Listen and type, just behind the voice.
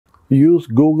Use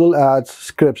Google Ads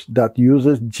scripts that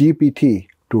uses GPT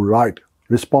to write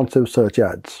responsive search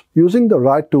ads. Using the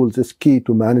right tools is key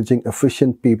to managing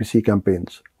efficient PPC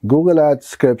campaigns. Google Ads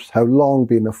scripts have long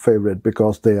been a favorite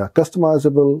because they are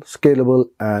customizable, scalable,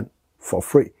 and for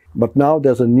free. But now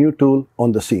there's a new tool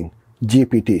on the scene,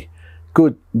 GPT.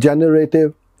 Could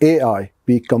generative AI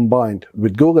be combined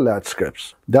with Google Ads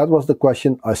scripts? That was the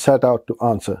question I set out to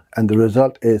answer, and the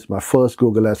result is my first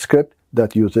Google Ads script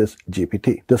that uses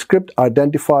GPT. The script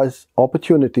identifies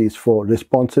opportunities for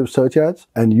responsive search ads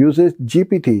and uses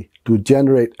GPT to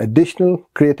generate additional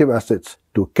creative assets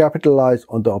to capitalize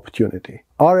on the opportunity.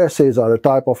 RSAs are a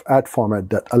type of ad format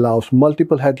that allows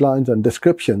multiple headlines and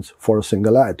descriptions for a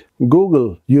single ad.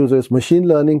 Google uses machine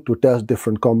learning to test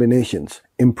different combinations,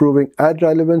 improving ad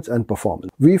relevance and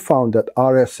performance. We found that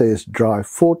RSAs drive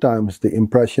 4 times the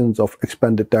impressions of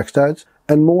expanded text ads,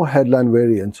 and more headline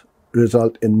variants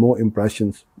result in more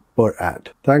impressions per ad.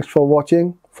 Thanks for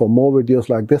watching. For more videos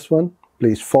like this one,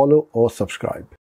 please follow or subscribe.